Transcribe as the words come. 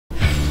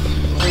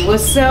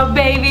What's up,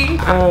 baby?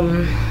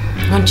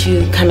 Why don't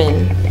you come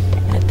in?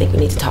 I think we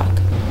need to talk.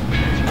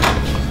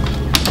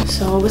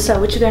 So, what's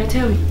up? What you gotta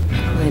tell me? I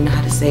don't really know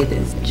how to say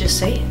this. Just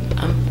say it.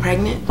 I'm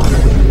pregnant.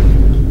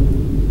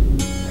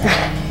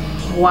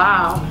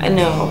 Wow. I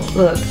know.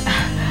 Look,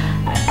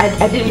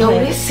 I didn't Yo,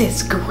 plan. this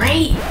is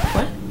great.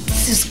 What?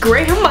 This is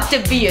great. I'm about to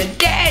be a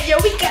dad. Yo,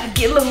 we gotta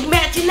get little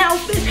matching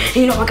outfits.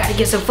 You know, I gotta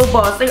get some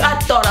football. So I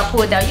thought I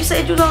pulled out. You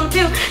said you was on the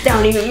field. That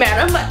don't even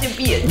matter. I'm about to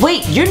be a...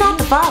 Wait, you're not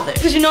the father.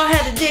 Because you know I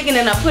had to dig and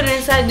then I put it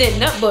inside the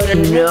nut butter.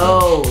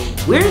 No,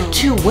 we're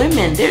two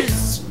women.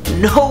 There's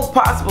no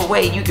possible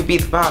way you could be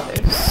the father.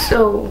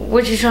 So,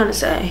 what you trying to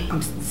say?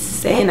 I'm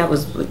saying I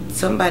was with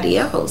somebody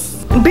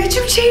else. Bitch,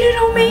 you cheated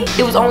on me?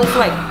 It was only for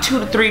like 2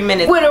 to 3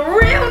 minutes. With a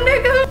real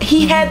nigga?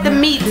 He had the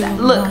meat.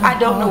 Look, I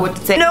don't know what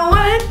to say. You know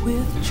what?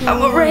 I'm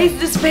gonna raise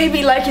this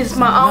baby like it's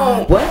my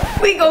own.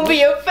 What? We gonna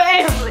be a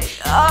family.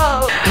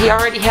 Oh. He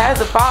already has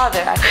a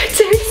father. It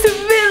takes a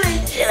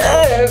village.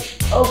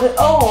 Okay.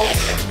 Oh,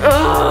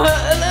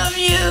 I love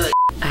you.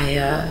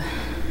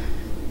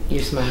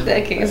 You're smiling.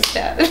 I can't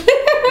stop.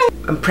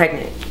 I'm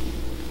pregnant.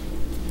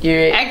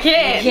 You're. I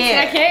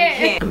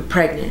can't. I'm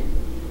pregnant.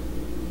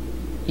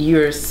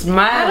 You're I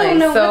smiling don't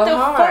know so what the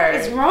hard.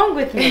 fuck is wrong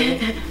with me.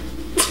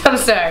 I'm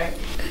sorry.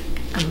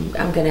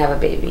 I'm gonna have a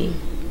baby.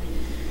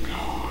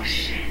 Oh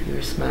shit. You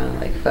were smiling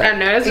like fuck. I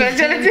know, that's what I'm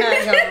trying to do.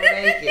 You're not gonna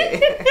make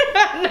it.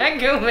 I'm not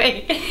gonna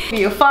make it.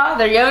 Be a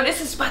father, yo.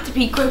 This is about to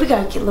be great. We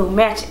gotta get little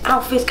matching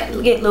outfits,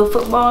 gotta get little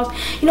footballs.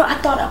 You know, I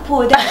thought I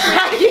pulled that.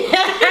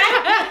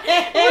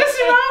 What's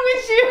wrong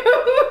with you?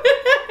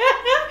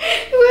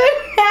 What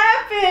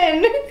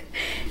happened?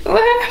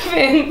 What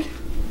happened?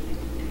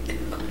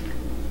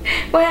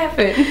 What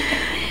happened?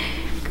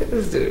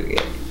 Let's do it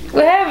again.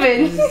 What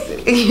happened?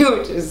 You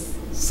were just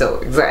so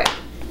excited.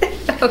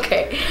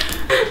 Okay.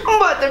 I'm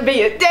about to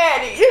be a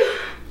daddy.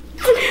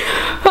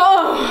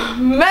 Oh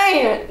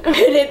man.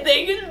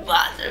 Anything is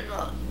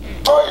possible.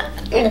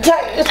 It's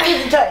tight. It's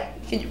getting tight.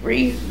 Can you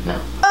breathe? No.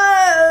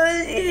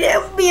 Oh,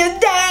 yeah, be a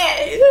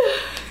dad.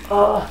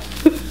 Oh,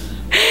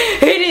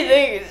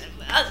 Anything is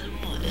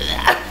possible.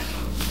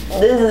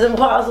 this is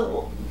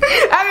impossible.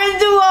 I can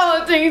do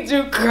all things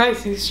through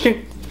Christ who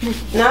strengthens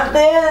me. Not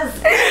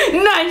this.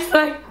 Nice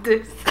like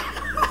this.